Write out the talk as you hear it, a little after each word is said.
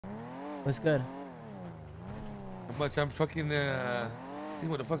What's good? How much I'm fucking see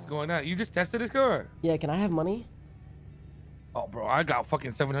what the fuck's going on. You just tested this car? Yeah, can I have money? Oh, bro, I got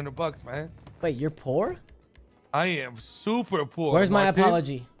fucking $700, man. Wait, you're poor? I am super poor. Where's my Martin.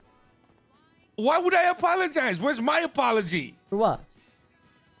 apology? Why would I apologize? Where's my apology? For what?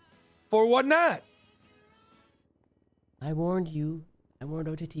 For what not? I warned you. I warned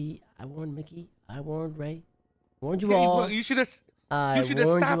OTT. I warned Mickey. I warned Ray. I warned you Okay, all. well, you should have warned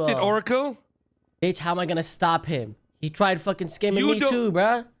stopped it, all. Oracle. Bitch, how am I gonna stop him? He tried fucking scamming You me don't- too,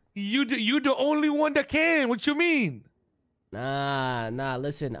 bruh. You the only one that can. What you mean? Nah,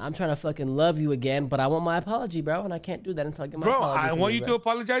 listen, I'm trying to fucking love you again, but I want my apology, bro, and I can't do that until I get my Bro, apology. I want you to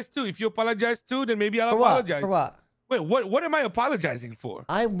apologize too. If you apologize too, then maybe I'll For what? apologize. For what? Wait, what am I apologizing for?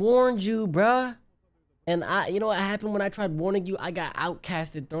 I warned you, bruh. And you know what happened when I tried warning you? I got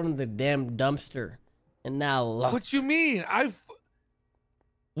outcasted, thrown in the damn dumpster. And now look. What you mean?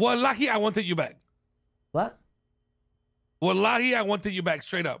 Wallahi, I wanted you back. What? Wallahi, I wanted you back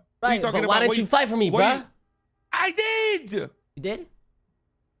straight up. What are you Right, talking but why about? didn't you fight for me, what bruh? I did! You did?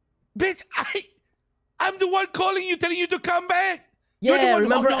 Bitch, I'm the one calling you, telling you to come back. You're the Yeah, one,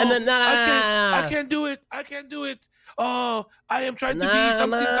 remember? oh, no, And then, I can't do it. I can't do it. Oh, I am trying to be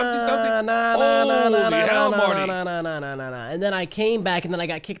something. Holy hell, Marty. And then I came back, and then I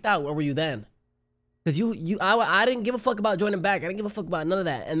got kicked out. Where were you then? Because I didn't give a fuck about joining back. I didn't give a fuck about none of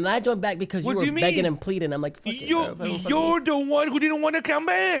that. And then I joined back because you were begging and pleading. I'm like, fuck it, bro. You're the one who didn't want to come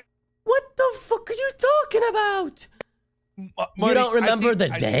back. What the fuck are you talking about? Marty, you don't remember the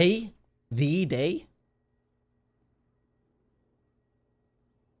day? The day?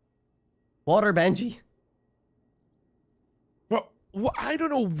 Water Benji. Bro, I don't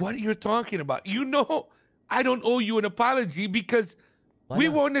know what you're talking about. You know, I don't owe you an apology because we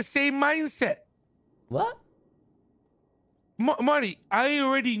were in the same mindset. What? Marty, I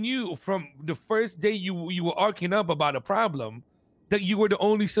already knew from the first day you were arcing up about a problem that you were the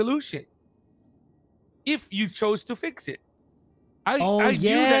only solution. If you chose to fix it. I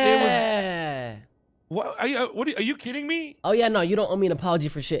knew that it was. What are you kidding me? Oh yeah, no, you don't owe me an apology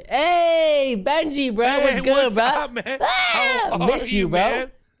for shit. Hey, Benji, bro, Hey, what's good, what's bro? up, man? How Miss are you, bro.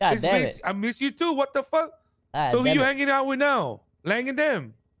 man? God damn it. I miss you too. What the fuck? God So who damn you it. hanging out with now? Lang and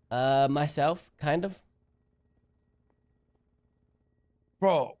them? Myself, kind of.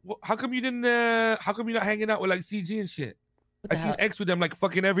 Bro, how come you didn't? How come you're not hanging out with like CG and shit? What I the seen hell? X with them like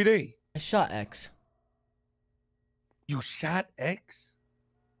fucking every day. I shot X. You shot X?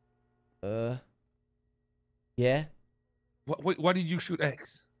 Yeah. Why did you shoot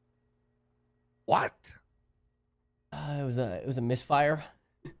X? What? It was a misfire.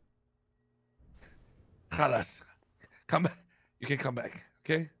 Khalas. Come back. You can come back.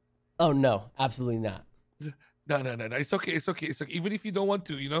 Okay? Oh no, absolutely not. No. It's okay. Even if you don't want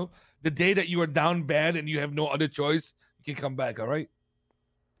to, you know, the day that you are down bad and you have no other choice, you can come back. All right?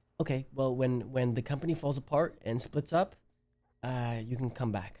 Okay, well, when the company falls apart and splits up, you can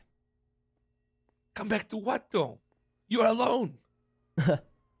come back. Come back to what though? You're alone.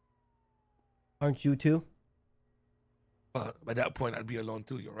 Aren't you too? By that point, I'd be alone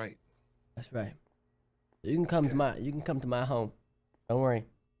too. You're right. That's right. You can come to my home. Don't worry.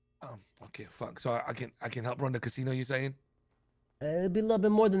 Okay, fuck. So I can help run the casino. You saying? It'll be a little bit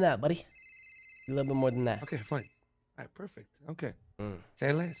more than that, buddy. A little bit more than that. Okay, fine. All right, perfect. Okay.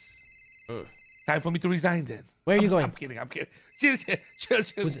 Say less. Time for me to resign then. Where are you going? I'm kidding. Chill.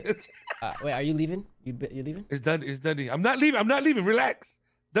 Wait, are you leaving? You leaving? It's done. I'm not leaving. Relax.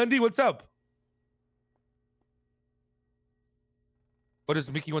 Dundee, what's up? What does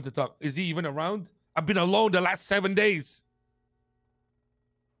Mickey want to talk? Is he even around? I've been alone the last 7 days.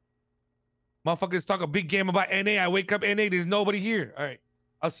 Motherfuckers talk a big game about NA. I wake up NA. There's nobody here. All right.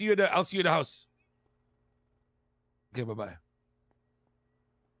 I'll see you at the house. Okay, bye-bye.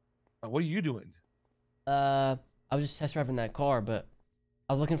 What are you doing? I was just test driving that car, but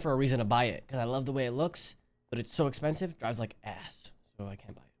I was looking for a reason to buy it because I love the way it looks, but it's so expensive, drives like ass, so I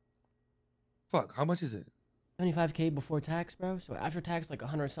can't buy it. Fuck, how much is it? 75K before tax, bro. So after tax, like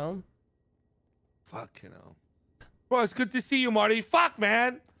 100 some. Fuck, you know. Bro, it's good to see you, Marty. Fuck,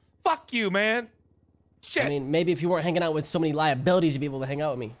 man. Fuck you, man. Shit. I mean, maybe if you weren't hanging out with so many liabilities, you'd be able to hang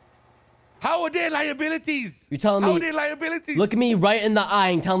out with me. How are there liabilities? You're telling me? How are there liabilities? Look at me right in the eye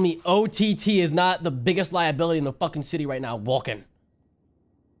and tell me OTT is not the biggest liability in the fucking city right now, walking.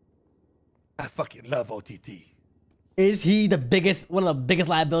 I fucking love OTT. Is he one of the biggest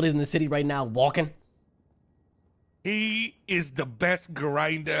liabilities in the city right now, walking? He is the best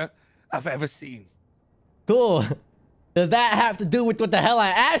grinder I've ever seen. Cool. Does that have to do with what the hell I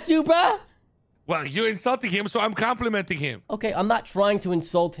asked you, bruh? Well, you're insulting him, so I'm complimenting him. Okay, I'm not trying to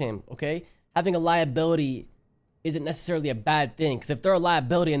insult him, okay? Having a liability isn't necessarily a bad thing, because if they're a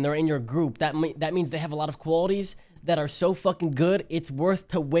liability and they're in your group, that means they have a lot of qualities that are so fucking good, it's worth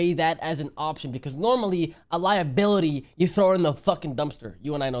to weigh that as an option, because normally, a liability, you throw it in the fucking dumpster.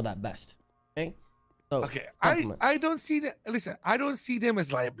 You and I know that best, okay? So, okay, I don't see that. Listen, I don't see them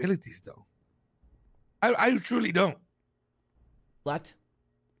as liabilities, though. I truly don't. What?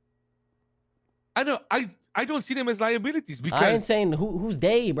 I don't see them as liabilities because I ain't saying who's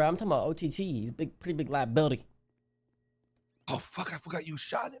they, bro. I'm talking about OTT. He's pretty big liability. Oh fuck! I forgot you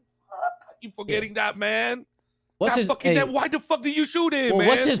shot him. Fuck, you forgetting that, man? What's his? Hey, why the fuck did you shoot him, man?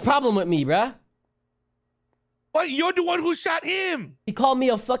 What's his problem with me, bro? What? You're the one who shot him. He called me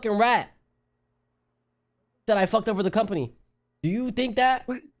a fucking rat. Said I fucked over the company. Do you think that?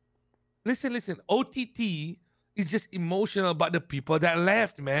 Wait, listen. OTT is just emotional about the people that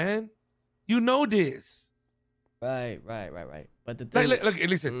left, man. You know this. Right. But the thing, look,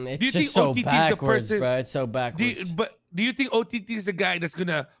 listen. It's do you just think so OTT backwards, is the person? bro. It's so backwards. Do you think OTT is the guy that's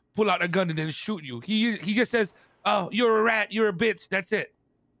gonna pull out a gun and then shoot you? He just says, "Oh, you're a rat. You're a bitch." That's it.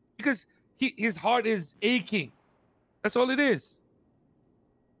 Because his heart is aching. That's all it is.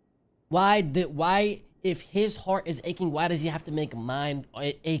 Why, if his heart is aching, why does he have to make mine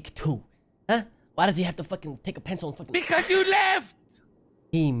ache too? Huh? Why does he have to fucking take a pencil and fucking... Because you left!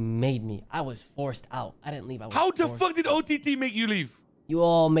 He made me. I was forced out. I didn't leave. How the fuck did OTT make you leave? You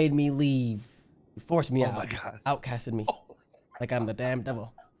all made me leave. You forced me out. Oh my God. Outcasted me. Oh. Like I'm the damn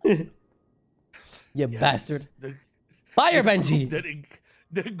devil. You bastard. Fire Benji!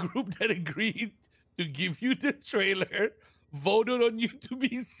 The group that agreed to give you the trailer voted on you to be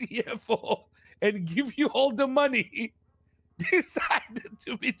CFO and give you all the money, decided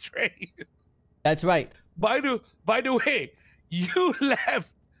to betray you. That's right. By the way, you left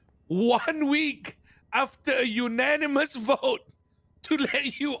 1 week after a unanimous vote to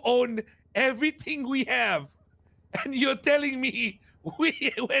let you own everything we have. And you're telling me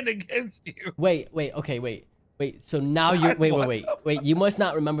we went against you. Wait. So now you're wait. You must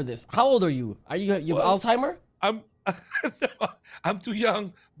not remember this. How old are you? You have Alzheimer? I'm too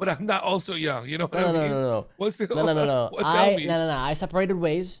young, but I'm not also young. You know what I mean? No. No. I separated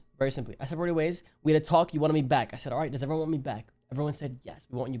ways. Very simply, I separated ways. We had a talk. You wanted me back. I said, all right, does everyone want me back? Everyone said, yes,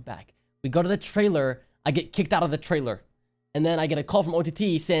 we want you back. We go to the trailer. I get kicked out of the trailer. And then I get a call from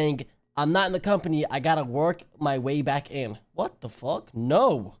OTT saying, I'm not in the company. I got to work my way back in. What the fuck?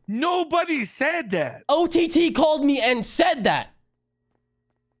 No. Nobody said that. OTT called me and said that.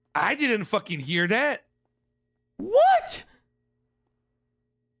 I didn't fucking hear that. What?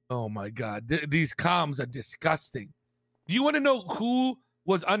 Oh my God. These comms are disgusting. Do you want to know who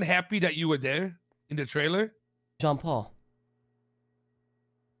was unhappy that you were there in the trailer? Jean Paul.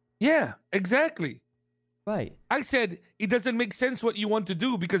 Yeah, exactly. Right. I said it doesn't make sense what you want to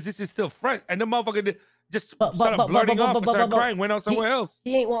do because this is still fresh. And the motherfucker just started blurting off and started crying, went out somewhere else.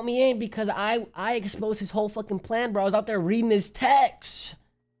 He ain't want me in because I exposed his whole fucking plan, bro. I was out there reading his text.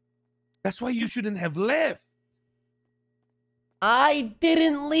 That's why you shouldn't have left. I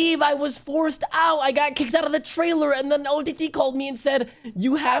didn't leave. I was forced out. I got kicked out of the trailer, and then OTT called me and said,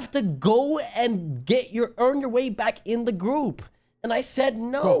 you have to go and earn your way back in the group. And I said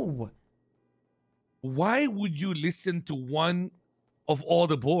no. Bro, why would you listen to one of all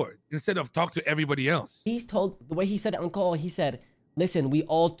the board instead of talk to everybody else? He's told, the way he said it on call, he said, listen, we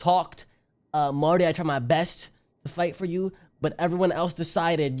all talked. Marty, I tried my best to fight for you, but everyone else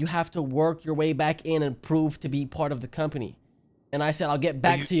decided you have to work your way back in and prove to be part of the company. And I said, I'll get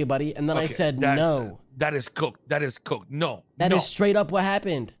back to you, buddy. And then I said, no. That is cooked. That is cooked. No. That is straight up what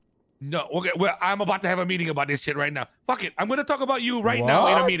happened. No. Okay. Well, I'm about to have a meeting about this shit right now. Fuck it. I'm going to talk about you right now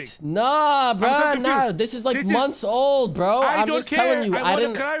in a meeting. Nah, bro. Nah. This is like months old, bro. I'm just telling you. I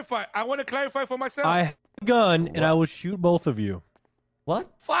want to clarify. I want to clarify for myself. I have a gun and I will shoot both of you.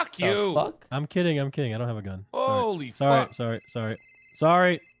 What? Fuck you. Fuck? I'm kidding. I don't have a gun. Holy fuck.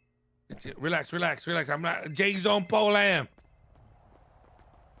 Sorry. Relax. I'm not Jay's on Polam.